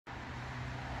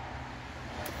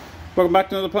Welcome back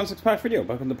to another part 6 part video.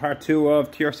 Welcome to part 2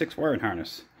 of tr6 wiring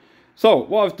harness. So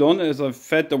what I've done is I've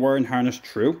fed the wiring harness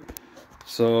through.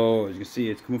 So as you can see,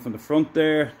 it's coming from the front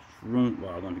there. Well, I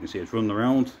don't know if you can see, it's running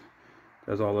around.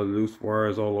 There's all the loose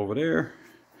wires all over there.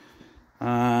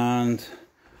 And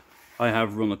I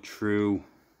have run it through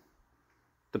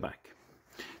the back.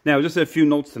 Now just a few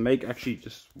notes to make, actually,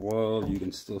 just while you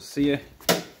can still see it,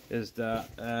 is that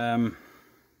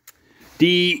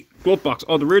the glove box,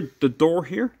 the door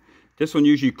here, this one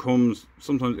usually comes,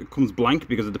 sometimes it comes blank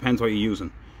because it depends what you're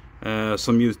using.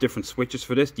 Some use different switches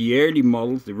for this. The early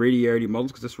models, the really early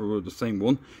models, because this was the same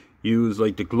one, use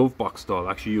like the glove box style,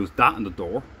 actually use that in the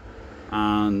door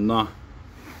and not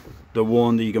the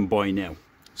one that you can buy now.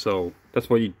 So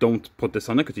that's why you don't put this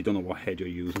on it, because you don't know what head you're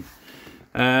using.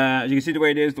 As you can see the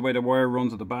way it is, the way the wire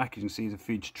runs at the back, you can see it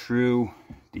feeds through,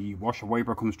 the washer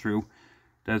wiper comes through.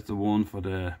 There's the one for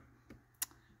the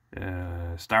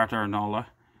starter and all that.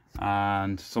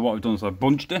 And so what I've done is I've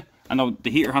bunched it, and now the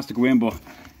heater has to go in, but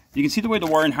you can see the way the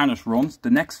wiring harness runs.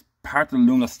 The next part of the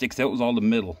loom that sticks out is all the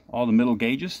middle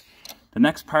gauges. The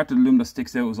next part of the loom that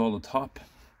sticks out is all the top,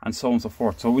 and so on and so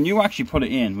forth. So when you actually put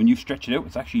it in, when you stretch it out,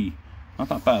 it's actually not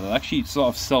that bad. It actually sort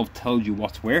of self-tells you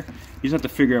what's where. You just have to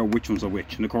figure out which ones are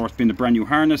which. And of course, being the brand new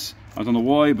harness, I don't know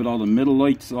why, but all the middle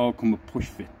lights all come with push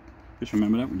fit. Just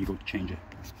remember that when you go to change it.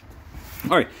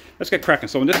 Alright, let's get cracking.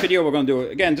 So in this video, we're going to do,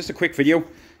 again, just a quick video.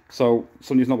 So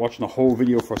somebody's not watching the whole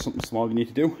video for something small you need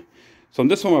to do. So in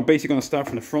this one, we're basically going to start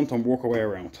from the front and work our way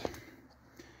around.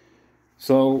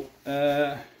 So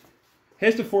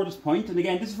here's the furthest point. And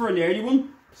again, this is for an early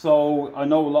one. So I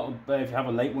know a lot of, if you have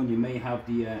a late one, you may have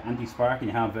the anti-spark, and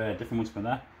you have different ones for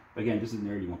that. But again, this is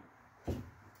an early one.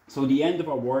 So the end of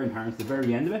our wiring harness, the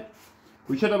very end of it,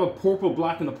 we should have a purple,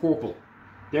 black, and a purple.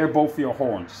 They're both for your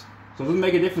horns. So it doesn't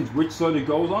make a difference which side it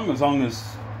goes on, as long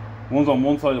as one's on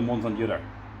one side and one's on the other.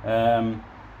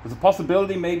 There's a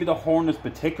possibility maybe the horn is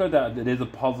particular, that it is a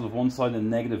positive one side and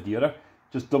negative the other.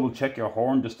 Just double check your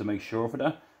horn just to make sure for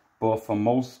that. But for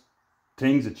most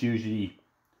things, it's usually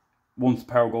once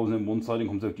power goes in one side and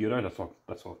comes out the other.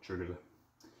 That's what triggers it.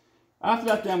 After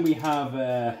that, then we have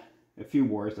a few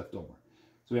wires left over.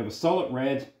 So we have a solid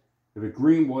red, we have a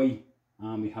green, white,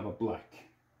 and we have a black.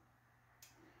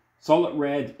 Solid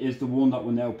red is the one that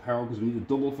will now power, because we need a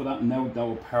double for that, and now that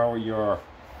will power your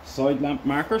side lamp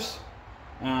markers,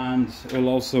 and it will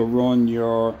also run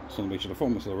your, so make sure the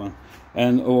phone will still run,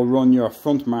 and it will run your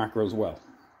front marker as well.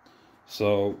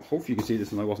 So hopefully you can see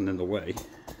this and I wasn't in the way.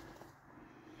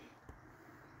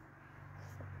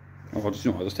 Oh, I'll just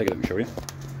take it out and show you.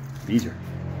 Easier.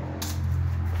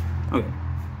 Okay.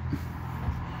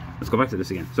 Let's go back to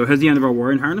this again. So here's the end of our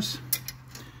wiring harness.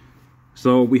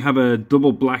 So we have a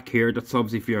double black here. That's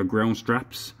obviously for your ground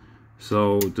straps.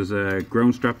 So there's a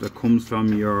ground strap that comes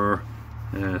from your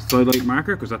side light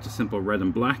marker, because that's a simple red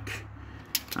and black.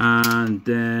 And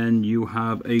then you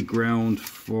have a ground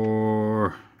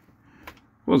for,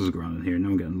 what is ground in here? Now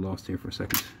I'm getting lost here for a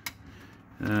second.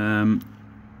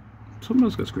 Something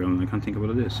else gets ground, I can't think of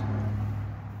what it is.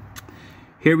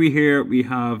 Here we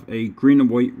have a green and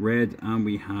white, red, and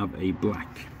we have a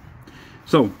black.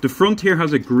 So the front here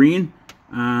has a green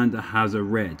and it has a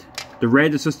red. The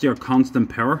red is just your constant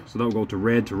power, so that will go to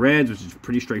red, which is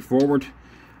pretty straightforward.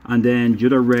 And then the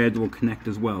other red will connect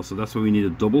as well, so that's why we need a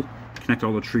double to connect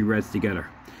all the three reds together.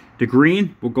 The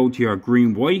green will go to your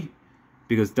green white,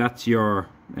 because that's your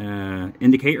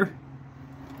indicator.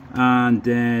 And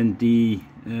then the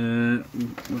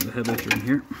headlights are in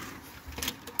here.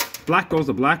 Black goes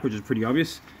to black, which is pretty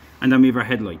obvious. And then we have our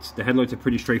headlights. The headlights are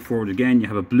pretty straightforward. Again, you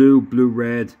have a blue, blue,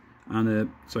 red, and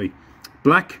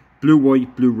black, blue,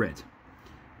 white, blue, red.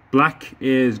 Black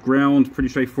is ground, pretty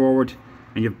straightforward.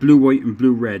 And you have blue, white, and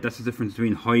blue, red. That's the difference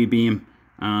between high beam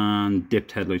and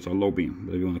dipped headlights, or low beam,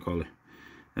 whatever you want to call it.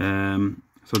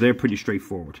 So they're pretty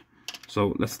straightforward.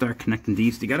 So let's start connecting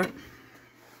these together.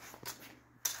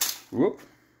 Whoop.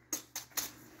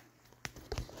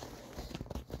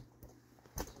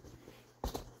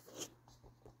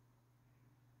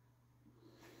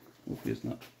 Hopefully it's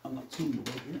not, I'm not too low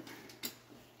here.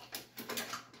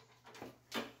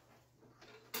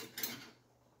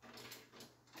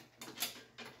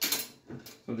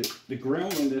 So the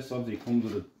ground on this obviously comes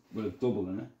with a double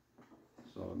in it.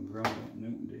 So I'm ground that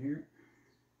out into here.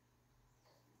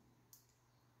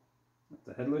 That's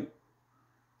the headlight.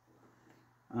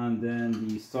 And then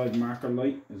the side marker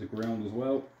light is a ground as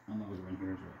well, and those are in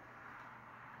here as well.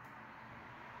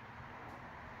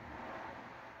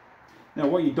 Now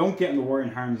what you don't get in the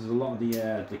wiring harness is a lot of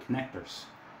the connectors,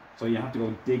 so you have to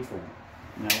go dig for them.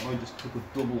 Now I just took a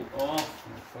double off.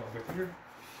 Here.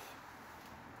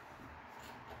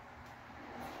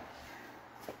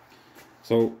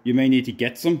 So you may need to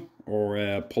get some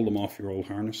or pull them off your old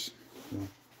harness. So.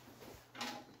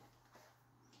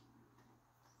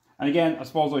 And again, I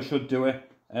suppose I should do it,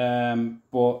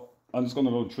 but I'm just going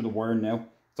to go through the wiring now.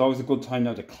 It's always a good time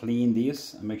now to clean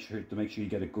these and make sure you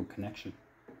get a good connection.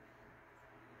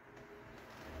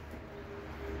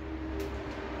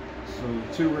 So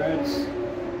 2 reds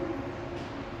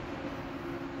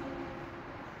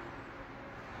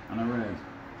and a red.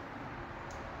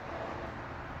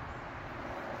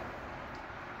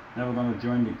 Now we're going to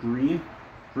join the green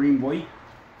white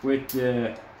with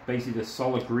basically the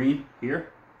solid green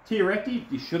here. Theoretically,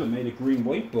 you should have made it green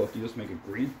white, but you just make it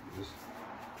green.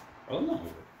 I don't know.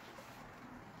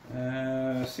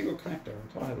 Single connector.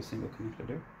 I thought I had a single connector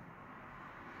there.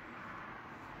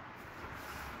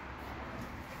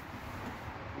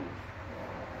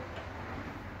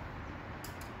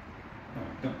 Oh,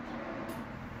 I don't.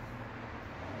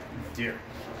 Oh dear.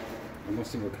 No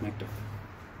single connector.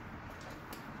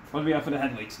 What do we have for the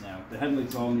headlights now? The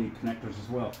headlights all need connectors as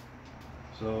well.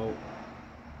 So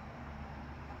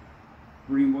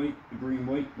green white,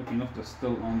 lucky enough they're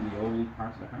still on the old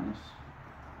part of the harness.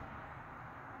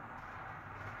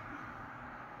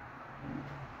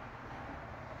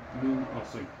 Blue, oh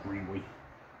sorry, green white.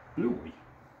 Blue white.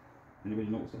 Anybody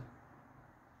notice that?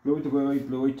 Blue white to blue white,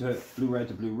 blue white to blue red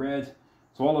to blue red.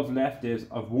 So all I've left is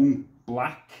I've one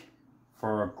black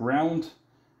for a ground,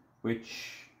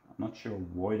 which I'm not sure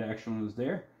why the extra one is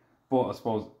there, but I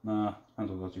suppose,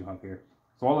 depends on what you have here.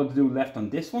 So all I have to do left on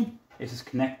this one is just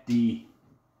connect the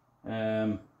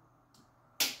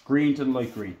green to the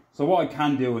light green. So what I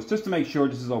can do is, just to make sure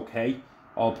this is okay,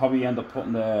 I'll probably end up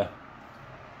putting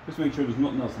just to make sure there's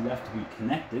nothing else left to be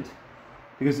connected,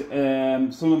 because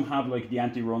some of them have like the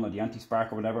anti-run or the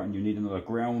anti-spark or whatever, and you need another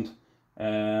ground.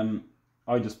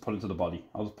 I just put it to the body.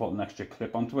 I'll just put an extra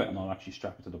clip onto it and I'll actually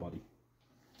strap it to the body.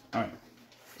 Alright,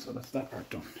 so that's that part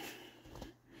done.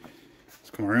 Let's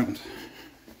come around.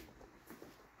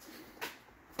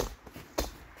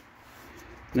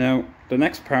 Now, the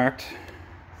next part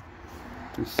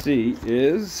you see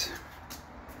is,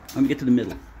 let me get to the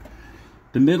middle.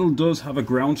 The middle does have a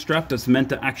ground strap that's meant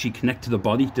to actually connect to the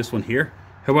body, this one here.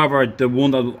 However, the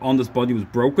one that on this body was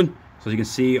broken. So as you can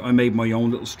see, I made my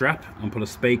own little strap and put a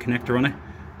spade connector on it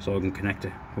so I can connect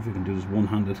it. Hopefully we can do this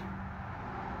one-handed.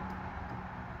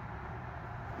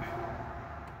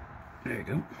 There you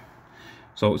go.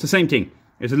 So it's the same thing.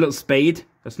 It's a little spade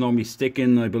that's normally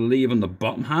sticking, I believe, on the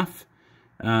bottom half.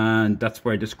 And that's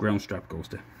where this ground strap goes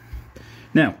to.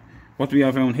 Now, what do we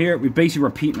have on here? We're basically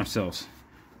repeating ourselves.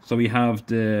 So we have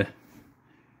the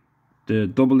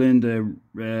double in, the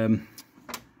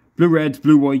blue reds,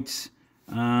 blue whites,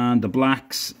 and the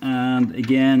blacks, and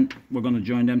again we're going to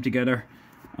join them together.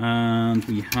 And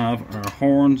we have our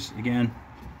horns again.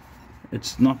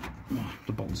 It's not, oh,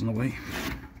 the ball's in the way.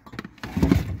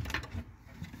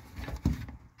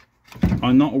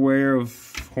 I'm not aware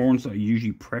of horns that are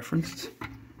usually preferenced.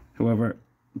 However,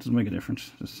 it doesn't make a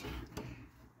difference. Just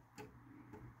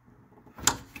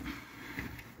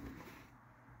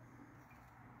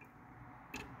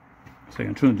so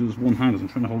I'm trying to do this one hand as I'm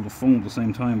trying to hold the phone at the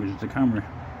same time, which is the camera.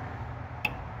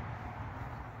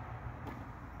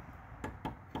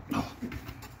 Oh.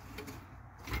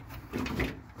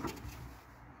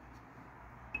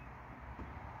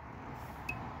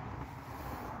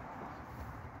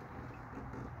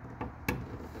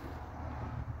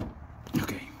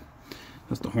 Okay,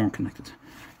 that's the horn connected.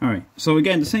 Alright, so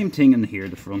again, the same thing in here,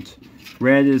 the front.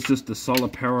 Red is just the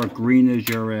solid power, green is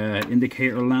your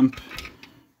indicator lamp.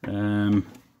 I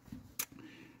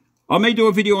may do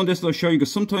a video on this that I'll show you,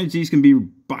 because sometimes these can be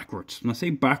backwards. When I say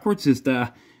backwards, is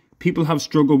that people have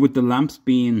struggled with the lamps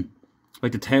being,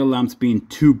 like the tail lamps being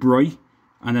too bright,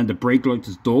 and then the brake light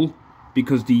is dull,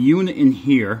 because the unit in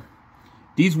here,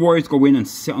 these wires go in and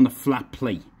sit on a flat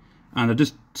plate, and they're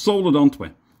just soldered onto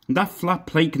it. And that flat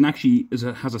plate can actually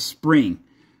has a spring.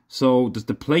 So there's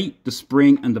the plate, the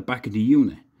spring, and the back of the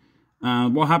unit.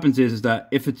 And what happens is that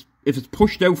if it's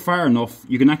pushed out far enough,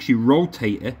 you can actually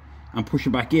rotate it and push it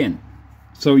back in.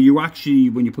 So you actually,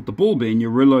 when you put the bulb in, you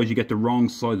realize you get the wrong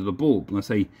side of the bulb. Let's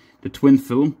say the twin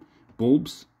film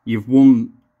bulbs, you have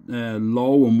one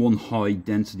low and one high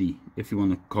density, if you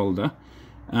want to call it that.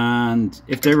 And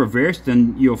if they're reversed,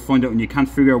 then you'll find out, and you can't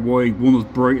figure out why one is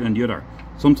brighter than the other.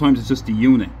 Sometimes it's just the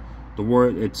unit, the wire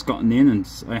it's gotten in. And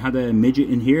I had a midget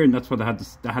in here, and that's what I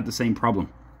had the same problem.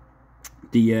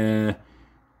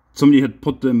 Somebody had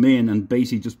put them in and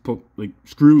basically just put like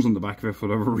screws on the back of it for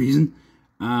whatever reason,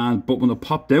 but when it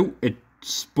popped out, it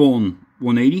spun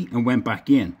 180 and went back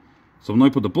in. So when I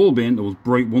put the bulb in, it was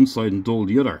bright one side and dull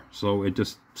the other, so it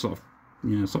just sort of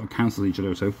yeah, sort of cancel each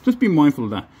other. So just be mindful of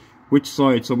that. Which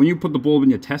side? So when you put the bulb in,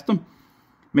 you test them.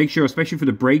 Make sure, especially for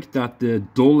the brake, that the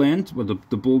dull end, well,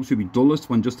 the bulb should be dullest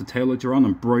when just the tail lights are on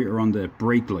and brighter on the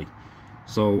brake light.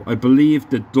 So I believe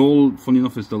the dull, funny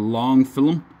enough, is the long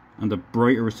film and the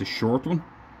brighter is the short one.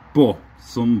 But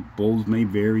some bulbs may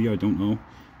vary, I don't know.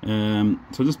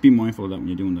 So just be mindful of that when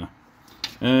you're doing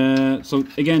that. So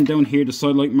again, down here, the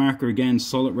side light marker, again,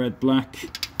 solid red, black,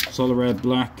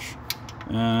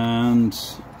 and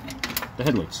the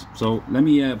headlights. So let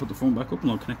me put the phone back up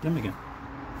and I'll connect them again.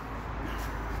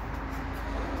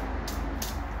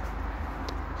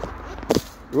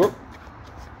 Whoop.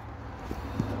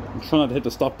 I'm trying not to hit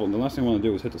the stop button. The last thing I want to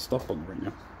do is hit the stop button right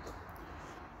now.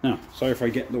 Now, sorry if I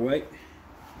get in the way.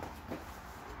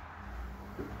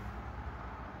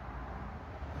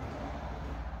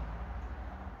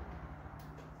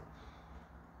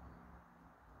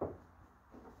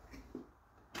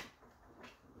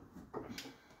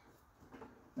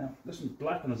 Now, this one's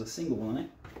black and there's a single one in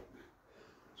it.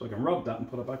 So I can rub that and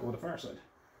put it back over the far side.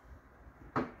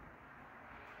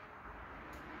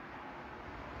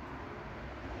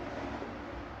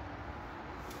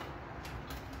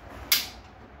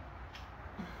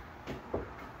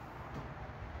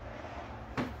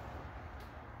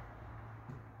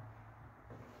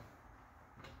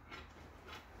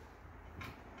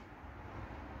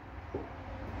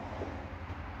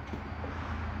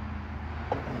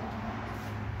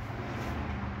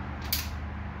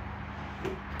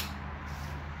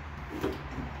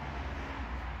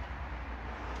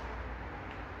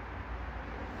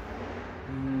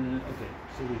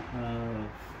 So we have,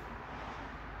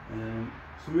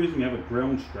 some reason we have a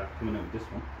ground strap coming out of this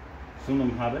one. Some of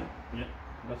them have it. Yeah,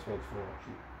 that's what it's for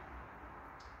actually.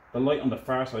 The light on the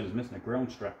far side is missing a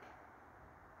ground strap.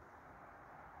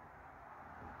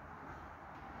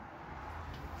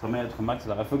 So I may have to come back to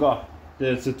that. I forgot.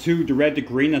 There's the red, the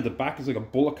green, and the back is like a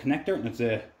bullet connector, and it's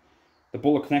the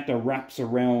bullet connector wraps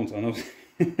around. I know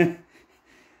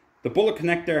the bullet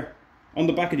connector on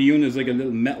the back of the unit is like a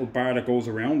little metal bar that goes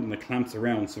around and it clamps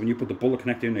around. So when you put the bullet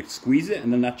connector in, it squeeze it,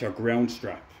 and then that's your ground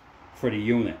strap for the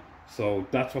unit. So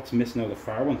that's what's missing out of the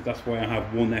far one. That's why I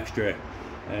have one extra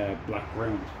black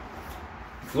ground.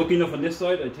 Lucky enough on this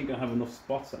side, I think I have enough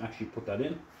spots to actually put that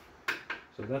in.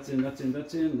 So that's in, that's in,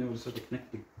 that's in. Now we'll just have to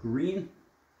connect the green.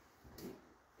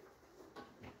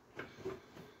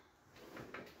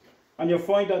 And you'll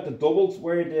find that the doubles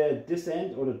where this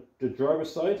end or the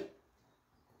driver's side,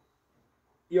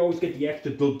 you always get the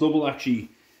extra double actually,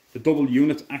 the double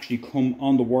units actually come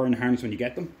on the wiring harness when you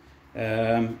get them.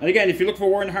 And again, if you look for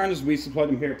wiring harnesses, we supply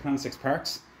them here at Plan6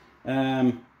 Parts.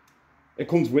 It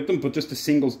comes with them, but just the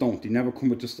singles don't. They never come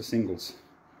with just the singles.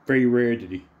 Very rare do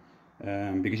they,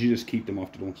 because you just keep them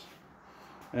off the dumps.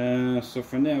 So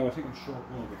for now, I think I'm short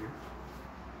one over here.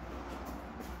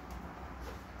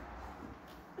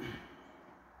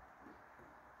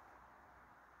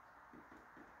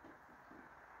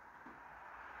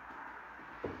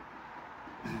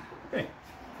 Okay.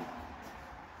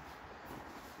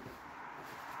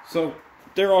 So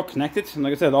they're all connected, and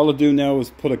like I said, all I do now is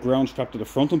put a ground strap to the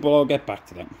front one, but I'll get back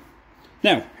to that.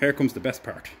 Now, here comes the best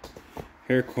part.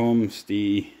 Here comes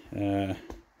the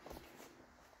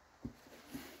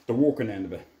working end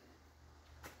of it.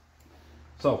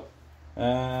 So,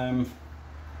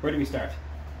 where do we start?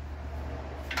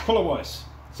 Color-wise,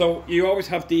 so you always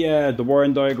have the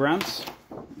wiring diagrams,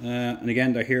 and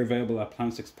again, they're here available at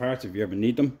Plan6 Parts if you ever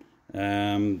need them.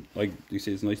 Like you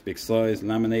see, it's a nice big size,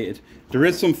 laminated. There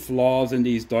is some flaws in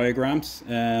these diagrams.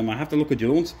 I have to look at the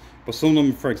other ones, but some of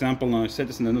them, for example, and I said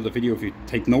this in another video, if you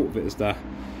take note of it, is that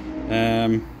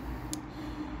it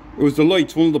was the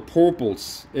lights, one of the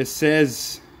purples. It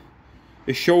says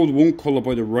it showed one color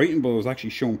by the writing, but it was actually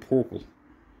showing purple.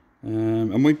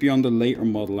 It might be on the later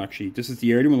model actually. This is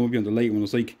the early one, it might be on the later one.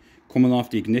 It's like coming off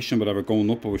the ignition, whatever, going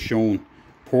up, it was showing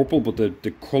purple, but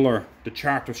the color, the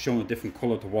chart was showing a different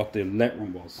color to what the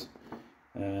lettering was.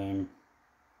 Now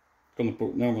I'm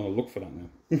gonna look for that now.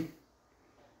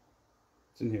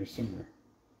 It's in here somewhere.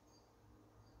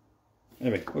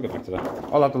 Anyway, we'll get back to that.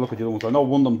 I'll have to look at the other ones. I know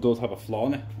one of them does have a flaw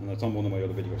in it, and that's on one of my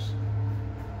other videos.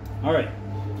 Alright,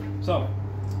 so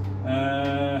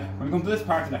when we come to this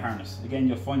part of the harness, again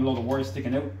you'll find a lot of wires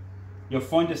sticking out. You'll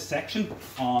find this section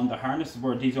on the harness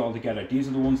where these are all together. These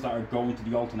are the ones that are going to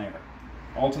the alternator.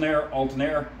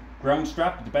 Alternator, ground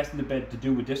strap. The best thing in the bed to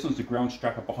do with this one is the ground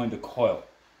strap it behind the coil.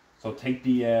 So take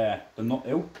the nut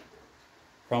out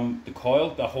from the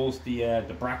coil that holds the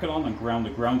bracket on, and ground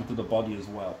it to the body as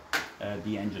well,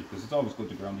 the engine, because it's always good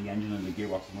to ground the engine and the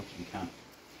gearbox as much as you can.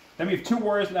 Then we have two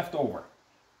wires left over.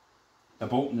 They're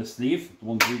both in the sleeve, the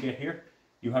ones we get here.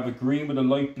 you have a green with a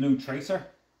light blue tracer,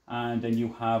 and then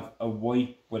you have a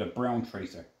white with a brown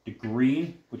tracer. The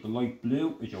green with the light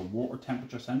blue is your water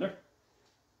temperature sender.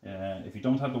 If you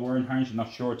don't have the wiring harness, you're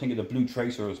not sure, think of the blue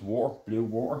tracer as water, blue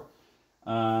water.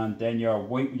 And then your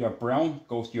white with your brown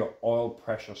goes to your oil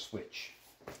pressure switch.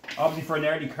 Obviously for an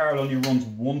early car, it only runs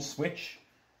one switch,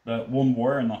 one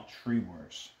wire, not 3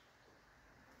 wires.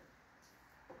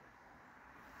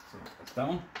 So that's that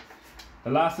one. The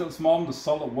last little small one, the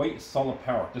solid white, is solid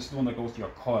power. This is the one that goes to your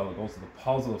coil. It goes to the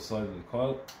positive side of the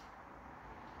coil.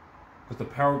 Because the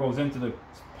power goes into the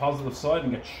positive side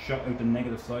and gets shot out the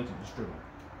negative side to the distributor.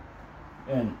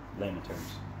 In layman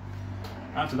terms.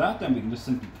 After that, then we can just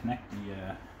simply connect the.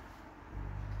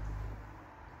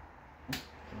 I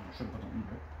should put that in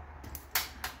there.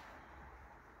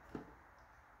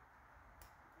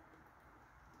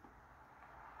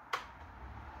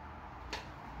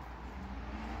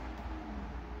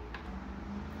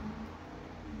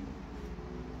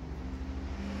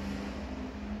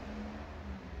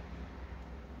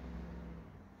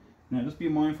 Now, just be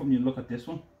mindful when you look at this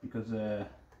one, because the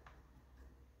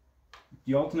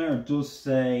alternator does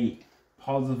say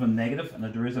positive and negative, and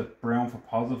there is a brown for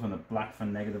positive and a black for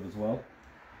negative as well.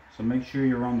 So make sure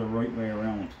you're on the right way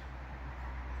around.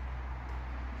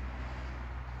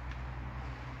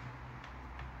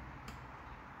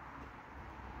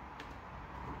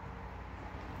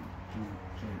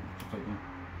 Upside down.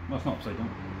 No, it's not upside down.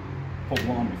 Put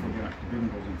one on before the big one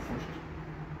goes in first.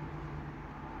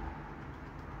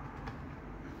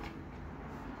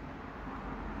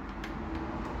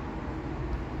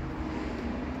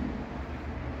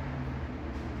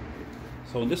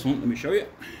 So in this one, let me show you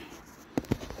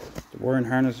the wiring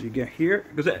harness you get here,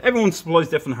 because everyone supplies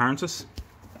different harnesses.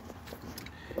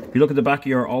 If you look at the back of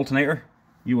your alternator,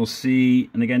 you will see,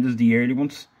 and again this is the early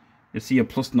ones, you'll see a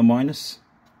plus and a minus.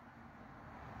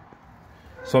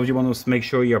 So if you want to make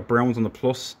sure your brown's on the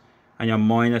plus and your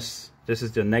minus, this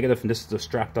is the negative, and this is the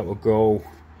strap that will go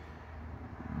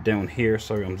down here.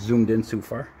 Sorry, I'm zoomed in too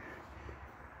far.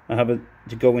 I have it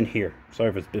to go in here.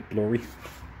 Sorry if it's a bit blurry.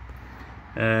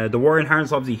 The wiring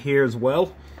harness obviously here as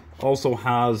well also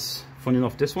has, funny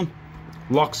enough, this one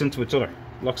locks into its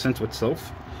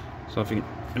itself. So if you can,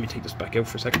 let me take this back out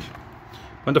for a second.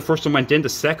 When the first one went in, the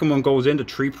second one goes in, the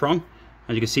 3-prong,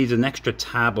 and you can see there's an extra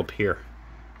tab up here.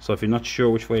 So if you're not sure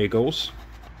which way it goes,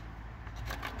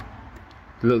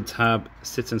 the little tab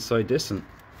sits inside this and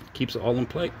keeps it all in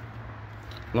play,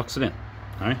 locks it in.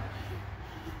 All right.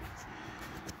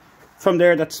 From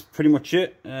there, that's pretty much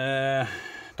it.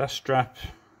 That strap,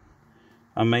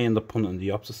 I may end up putting it on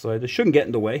the opposite side. It shouldn't get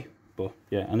in the way, but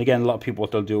yeah. And again, a lot of people, what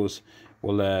they'll do is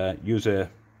will use a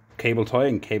cable tie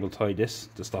and cable tie this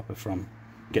to stop it from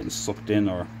getting sucked in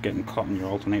or getting caught in your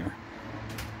alternator.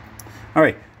 All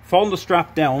right, folding the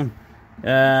strap down,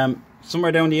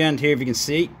 somewhere down the end here, if you can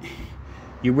see,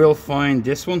 you will find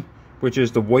this one, which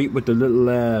is the white with the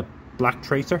little black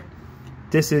tracer.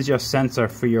 This is your sensor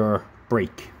for your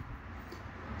brake.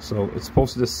 So it's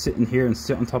supposed to just sit in here and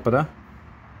sit on top of that.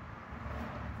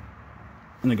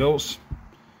 And it goes.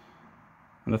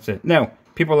 And that's it. Now,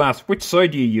 people ask, which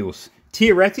side do you use?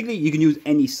 Theoretically, you can use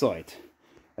any side.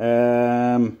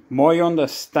 My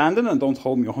understanding, and don't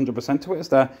hold me 100% to it, is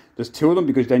that there's 2 of them,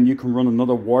 because then you can run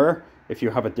another wire if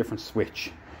you have a different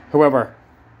switch. However,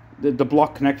 the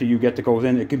block connector you get that goes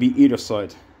in, it could be either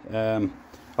side. A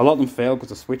lot of them fail because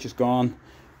the switch is gone,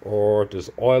 or there's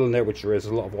oil in there, which there is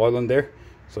a lot of oil in there.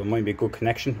 So it might be a good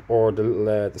connection, or the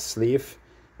little the sleeve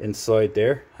inside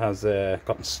there has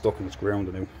gotten stuck and it's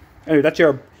grounded now. Anyway, that's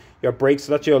your brake.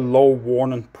 So that's your low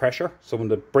warning pressure. So when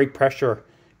the brake pressure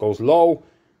goes low,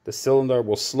 the cylinder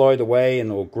will slide away and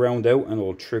it will ground out and it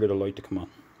will trigger the light to come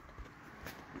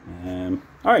on.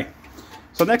 All right.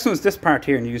 So next one is this part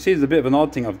here, and you can see there's a bit of an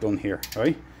odd thing I've done here.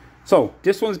 Right. So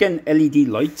this one's getting LED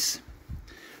lights.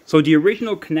 So the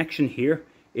original connection here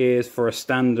is for a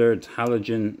standard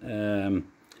halogen.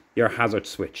 Your hazard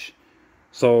switch.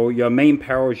 So your main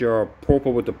power is your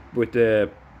purple with the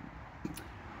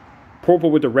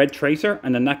red tracer,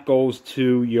 and then that goes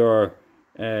to your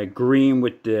green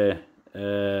with the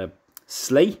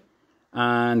slate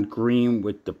and green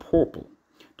with the purple.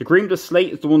 The green with the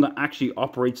slate is the one that actually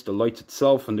operates the lights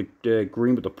itself, and the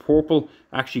green with the purple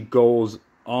actually goes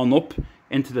on up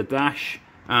into the dash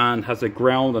and has a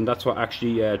ground, and that's what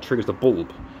actually triggers the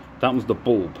bulb. That one's the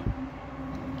bulb.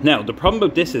 Now, the problem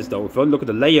with this is, though, if I look at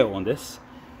the layout on this,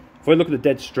 if I look at the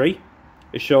dead straight,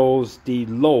 it shows the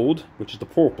load, which is the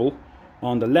purple,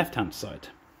 on the left-hand side.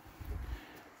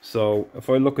 So,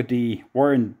 if I look at the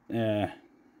wiring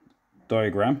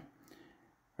diagram,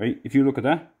 right, if you look at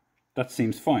that, that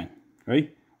seems fine,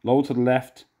 right? Load to the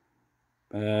left,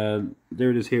 There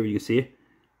it is here, you can see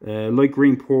it. Light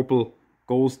green purple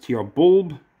goes to your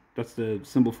bulb. That's the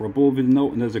symbol for a bulb, you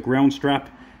know, and there's a ground strap.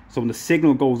 So when the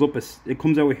signal goes up, it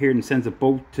comes out here and sends it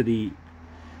both to the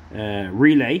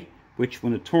relay, which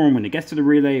when it gets to the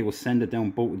relay, it will send it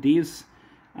down both of these.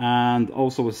 And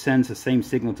also it sends the same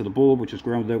signal to the bulb, which is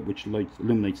grounded out, which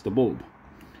illuminates the bulb.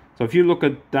 So if you look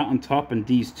at that on top and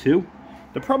these two,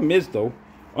 the problem is though,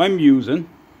 I'm using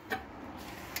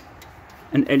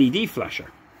an LED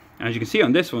flasher. As you can see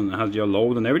on this one, it has your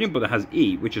load and everything, but it has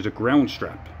E, which is a ground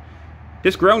strap.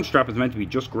 This ground strap is meant to be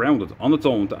just grounded on its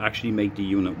own to actually make the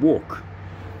unit work.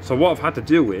 So what I've had to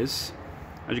do is,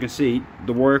 as you can see,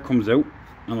 the wire comes out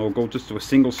and I'll go just to a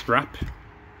single strap.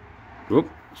 Whoop,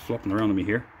 it's flopping around on me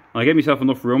here. And I gave myself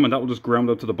enough room, and that will just ground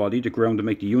out to the body, to ground to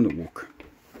make the unit work.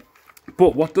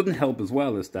 But what doesn't help as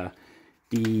well is that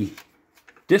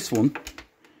this one,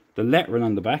 the lettering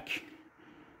on the back,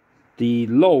 the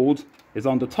load is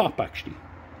on the top actually.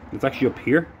 It's actually up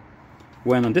here,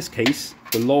 when in this case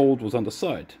the load was on the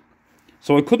side.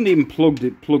 So I couldn't even plug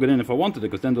it in if I wanted it,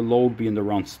 because then the load would be in the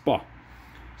wrong spot.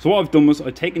 So what I've done was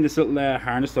I've taken this little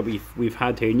harness that we've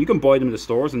had here, and you can buy them in the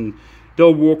stores, and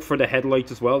they'll work for the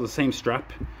headlights as well, the same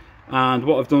strap. And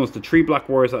what I've done is the 3 black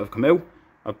wires that have come out,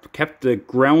 I've kept the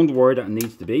ground wire that it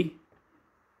needs to be.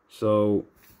 So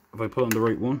if I put on the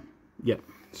right one, yeah,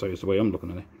 sorry, it's the way I'm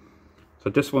looking at it. So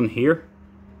this one here,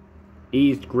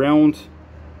 E is ground,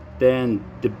 then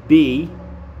the B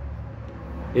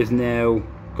is now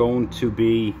going to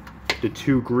be the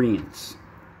 2 greens.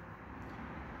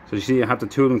 So you see I have the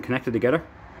 2 of them connected together.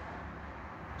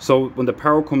 So when the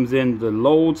power comes in the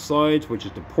load side, which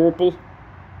is the purple,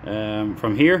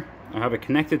 from here, I have it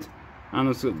connected, and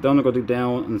it's then I go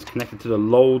down and it's connected to the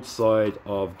load side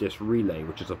of this relay,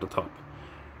 which is up the top.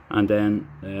 And then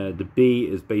the B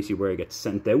is basically where it gets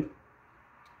sent out.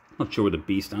 Not sure what the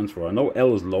B stands for. I know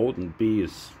L is load and B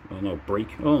is, I don't know,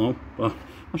 brake. I don't know. Well,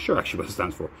 I'm not sure actually what it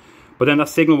stands for. But then that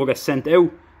signal will get sent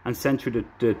out and sent through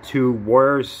the 2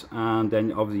 wires, and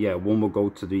then obviously, yeah, one will go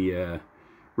to the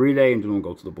relay and the one will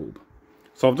go to the bulb.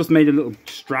 So I've just made a little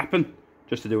strapping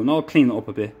just to do it, and I'll clean it up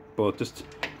a bit, but just,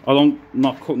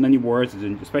 not cutting any wires,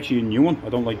 especially a new one. I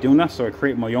don't like doing that, so I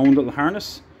create my own little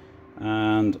harness,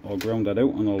 and I'll ground that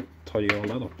out and I'll tidy all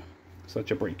that up.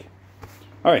 Such a break.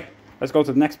 Alright, let's go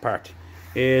to the next part.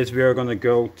 Is we are going to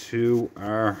go to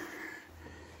our,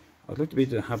 I'd like to be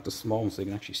able to have the small one so you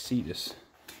can actually see this.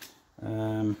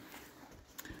 We're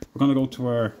going to go to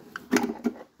our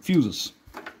fuses.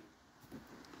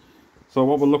 So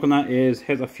what we're looking at is,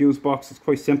 here's a fuse box. It's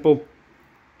quite simple,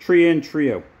 3 in,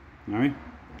 3 out. Alright,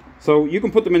 so you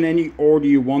can put them in any order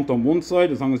you want on one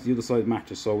side, as long as the other side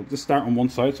matches. So just start on one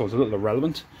side, so it's a little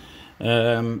irrelevant.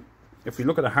 If we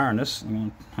look at the harness, I'm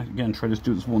going to again try to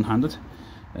do this one-handed.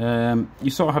 You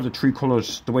sort of have the 3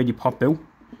 colours, the way they pop out.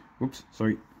 Oops,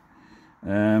 sorry.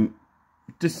 The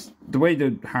way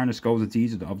the harness goes, it's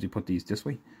easy to obviously put these this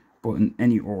way, but in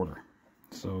any order.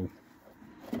 So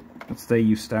let's say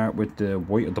you start with the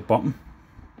white at the bottom.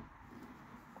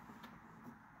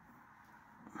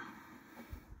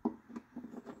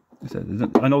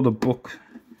 I know the book,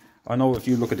 I know if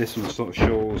you look at this one, it sort of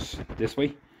shows this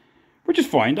way, which is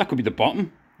fine. That could be the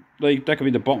bottom. Like, that could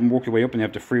be the bottom, work your way up, and you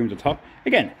have the 3 on the top.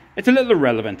 Again, it's a little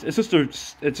irrelevant. It's just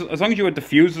it's as long as you had the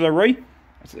fuses are right,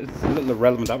 it's a little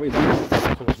irrelevant that way.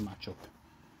 The colours match up.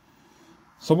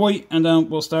 So white, and then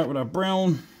we'll start with our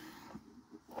brown.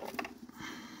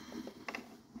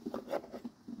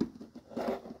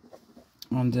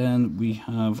 And then we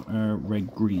have our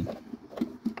red green.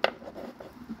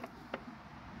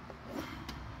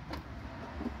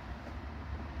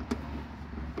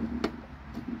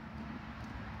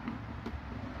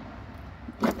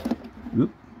 Oop.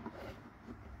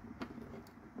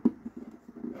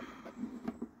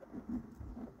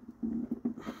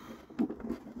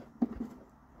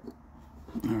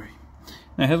 Alright.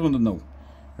 Now here's one to know.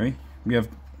 Right? We have,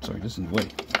 sorry, this is the way.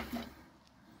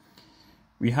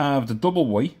 We have the double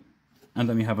white, and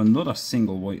then we have another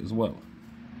single white as well.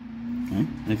 Okay?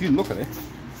 And if you look at it,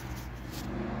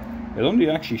 it only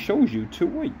actually shows you 2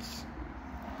 whites.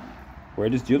 Where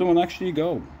does the other one actually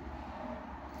go?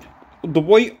 The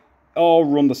white all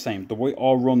run the same. The white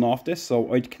all run off this,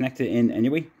 so I'd connect it in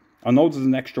anyway. I know there's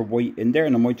an extra white in there,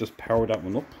 and I might just power that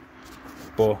one up.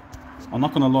 But I'm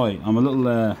not gonna lie, I'm a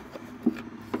little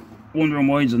wondering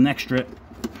why it's an extra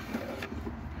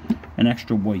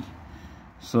white.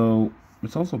 So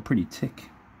it's also pretty thick.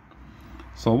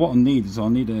 So what I'll need is I'll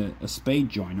need a spade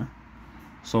joiner.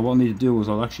 So what I'll need to do is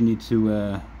I'll actually need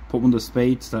to put one of the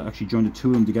spades that actually join the 2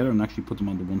 of them together and actually put them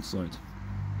on the one side.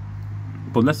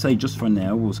 But let's say just for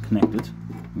now it was connected.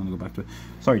 I'm gonna go back to it.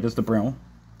 Sorry, that's the brown.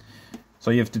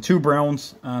 So you have the 2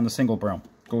 browns and a single brown.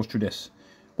 Goes through this.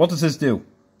 What does this do?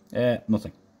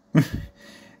 Nothing.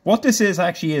 What this is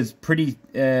actually is pretty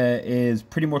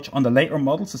much on the later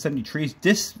models, the 73s.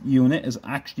 This unit is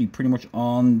actually pretty much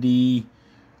on the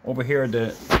over here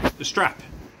the strap.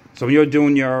 So when you're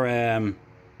doing your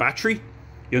battery,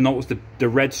 you'll notice the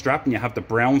red strap, and you have the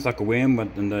browns that go in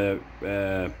with the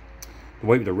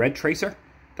white with the red tracer.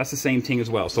 That's the same thing as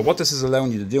well. So what this is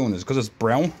allowing you to do is because it's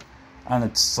brown and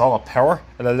it's solid power,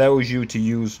 it allows you to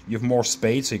you have more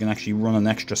space, so you can actually run an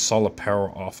extra solid power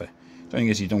off it. The only thing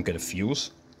is you don't get a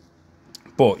fuse,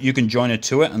 but you can join it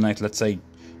to it, and like, let's say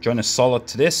join a solid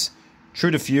to this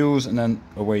through the fuse, and then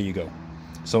away you go.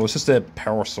 So it's just a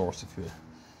power source, if you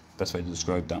best way to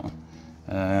describe that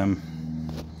one.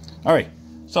 All right,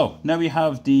 so now we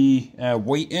have the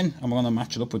white in, and we're going to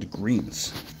match it up with the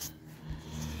greens.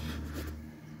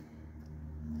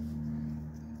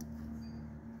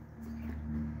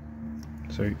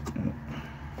 Sorry.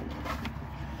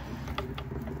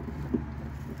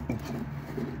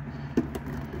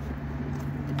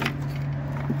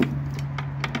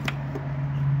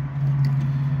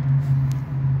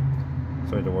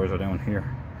 Sorry, the wires are down here.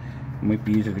 It might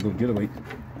be easier to go the other way,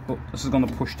 but this is going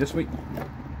to push this way.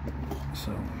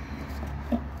 So,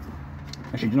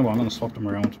 actually, you know what? I'm going to swap them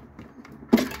around.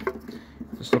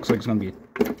 This looks like it's going to be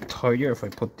tidier if I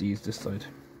put these this side.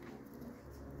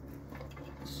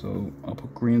 So I'll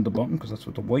put green at the bottom because that's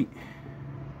with the white.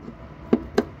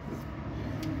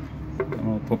 And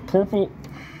I'll put purple.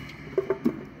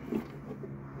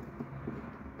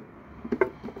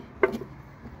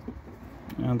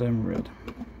 And then red.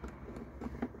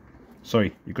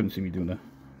 Sorry, you couldn't see me doing that.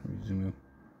 Let me zoom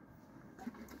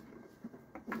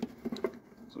in.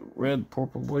 So red,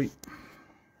 purple, white.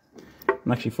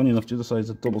 And actually, funny enough, the other side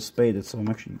is a double spaded, so it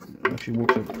actually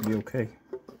works out to be okay.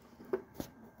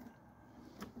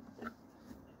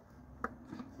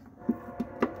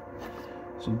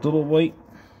 So double white,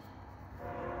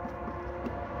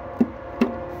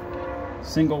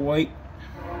 single white,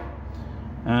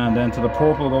 and then to the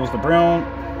purple goes the brown,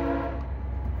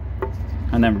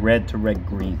 and then red to red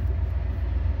green.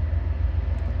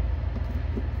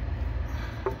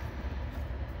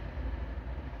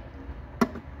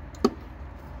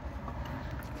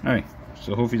 Alright,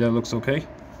 so hopefully that looks okay.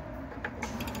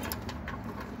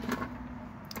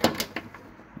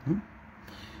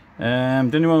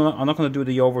 The only one, I'm not going to do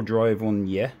the overdrive one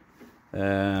yet,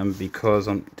 because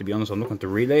to be honest, I'm looking at the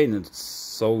relay and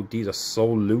these are so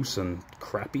loose and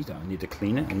crappy that I need to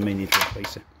clean it and may need to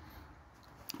replace it.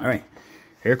 Alright,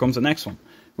 here comes the next one,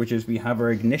 which is we have our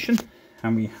ignition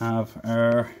and we have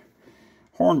our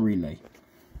horn relay.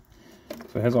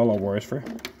 So it has all our wires for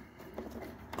it.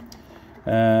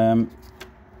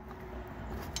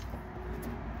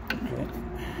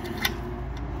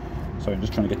 Sorry, I'm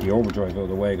just trying to get the overdrive out of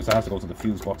the way because I have to go to the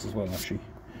fuse box as well, actually.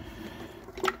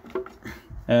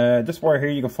 This wire here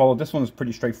you can follow. This one is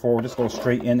pretty straightforward. This goes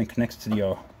straight in and connects to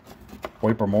the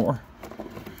wiper motor.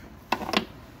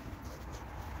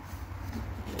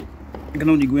 You can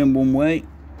only go in one way.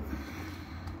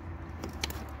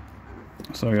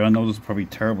 Sorry, I know this is probably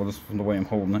terrible. This is from the way I'm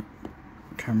holding it.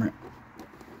 Camera.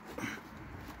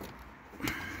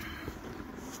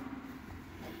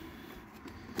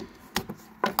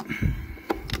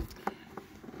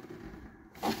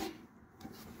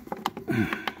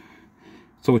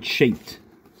 So it's shaped.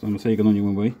 So I'm going to say you can only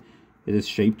one way. It is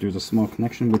shaped. There's a small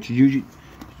connection which is usually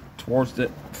towards the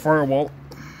firewall.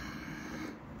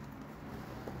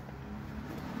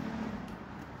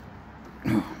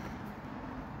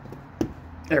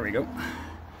 There we go.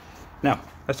 Now,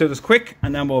 let's do this quick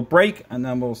and then we'll break and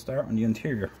then we'll start on the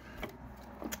interior.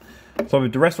 So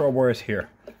with the rest of our wires here.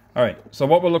 Alright, so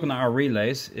what we're looking at our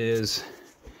relays is,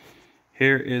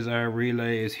 here is our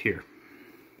relay is here.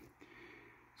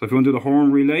 So if you want to do the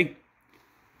horn relay,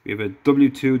 we have a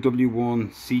W2,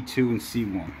 W1, C2 and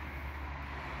C1.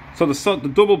 So the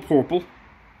double purple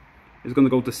is going to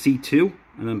go to C2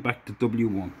 and then back to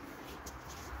W1.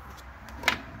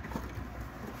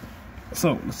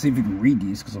 So let's see if we can read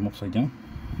these because I'm upside down.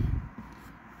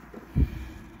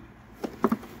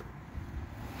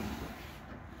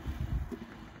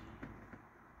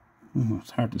 Oh,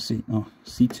 it's hard to see. Oh,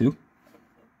 C2.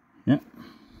 Yeah.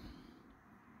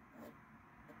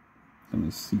 That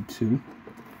is C2.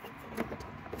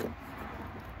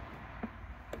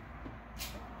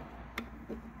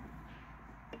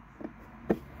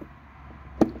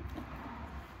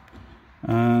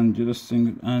 And do this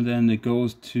thing, and then it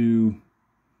goes to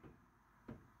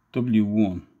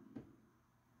W1.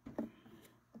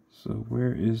 So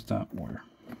where is that wire?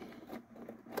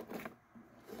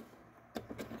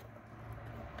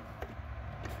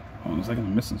 Hold on a second,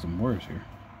 I'm missing some wires here.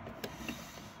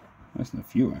 Missing a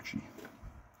few actually.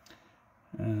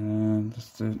 And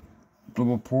just the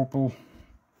double purple.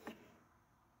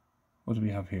 What do we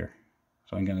have here?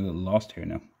 So I'm getting a little lost here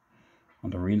now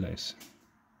on the relays.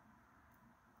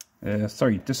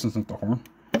 Sorry, this isn't the horn.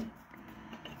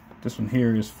 This one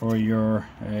here is for your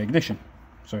ignition.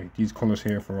 Sorry, these colors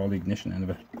here for all the ignition end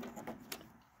of it.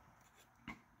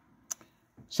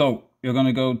 So you're going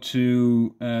to go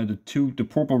to the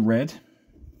purple red.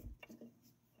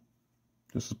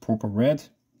 This is purple red.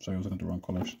 Sorry, I was looking at the wrong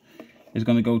colors. It's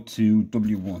going to go to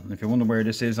W1. And if you wonder where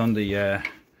this is on the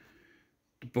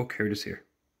book, here it is here.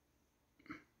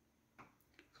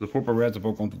 So the purple red's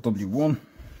about going to W1. So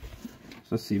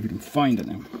let's see if we can find it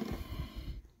now.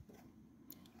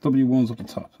 W1's up the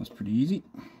top. That's pretty easy.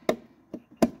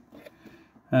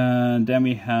 And then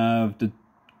we have the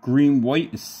green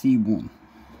white is C1.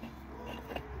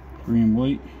 Green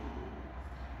white.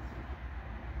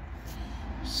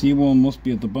 C1 must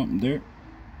be at the bottom there.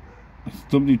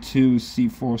 W2,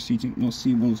 C4, C2. No,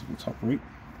 C1's at the top right.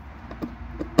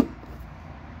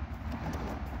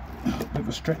 Bit of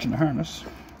a stretch in the harness.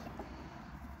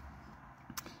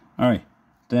 Alright,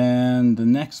 then the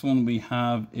next one we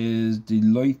have is the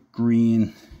light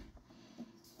green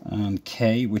and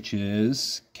K, which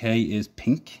is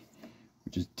pink,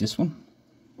 which is this one.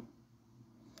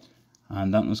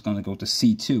 And that one's going to go to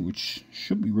C2, which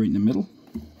should be right in the middle.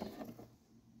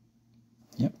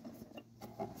 Yep.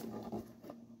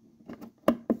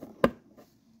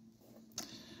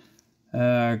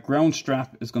 Ground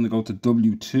strap is going to go to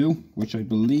W2, which I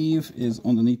believe is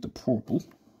underneath the purple.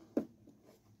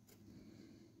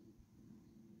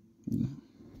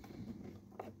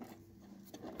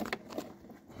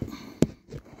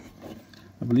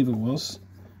 I believe it was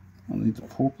underneath the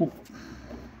purple.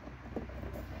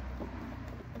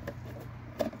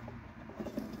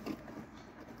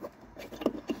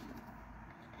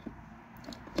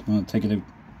 I'm going to take it out,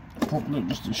 purple out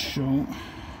just to show.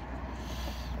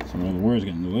 So all the wires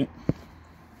getting in the way.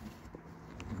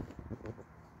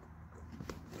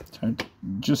 It's hard to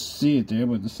just see it there,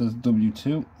 but this says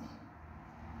W2.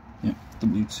 Yep,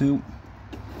 W2.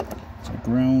 It's our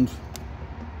ground.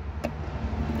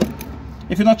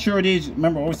 If you're not sure of these,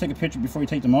 remember always take a picture before you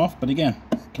take them off. But again,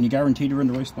 can you guarantee they're in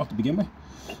the right spot to begin with?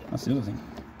 That's the other thing.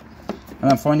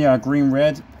 And then finally our green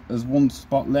red, there's one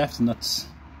spot left, and that's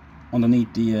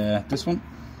underneath the this one,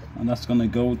 and that's going to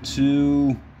go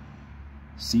to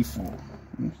C4.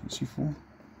 C4.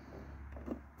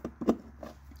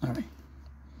 Alright.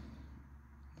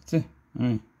 That's it.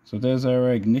 Alright. So there's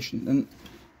our ignition.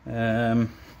 And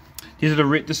this is the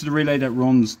relay that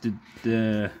runs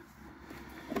the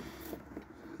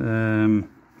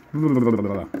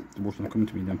words not coming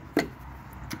to me then.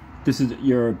 This is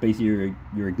basically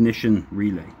your ignition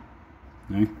relay.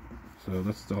 Right? So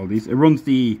that's all these. It runs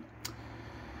the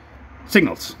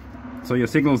signals. So your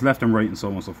signals left and right and so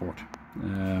on and so forth.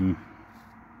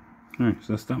 Alright,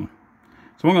 so that's that one.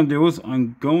 So what I'm going to do is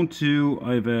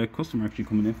I have a customer actually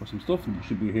coming in for some stuff, and he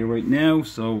should be here right now,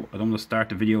 so I don't want to start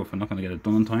the video if I'm not going to get it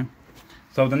done in time.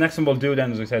 So the next one we'll do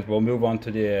then, as I said, we'll move on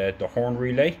to the horn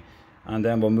relay, and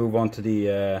then we'll move on to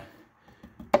the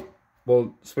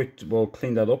we'll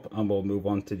clean that up, and we'll move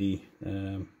on to the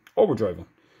overdrive one.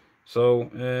 So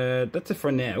that's it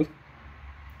for now.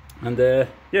 And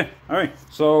yeah, alright,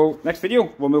 so next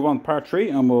video we'll move on to part 3,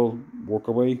 and we'll work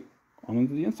our way on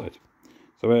into the inside.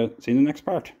 So see you in the next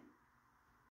part.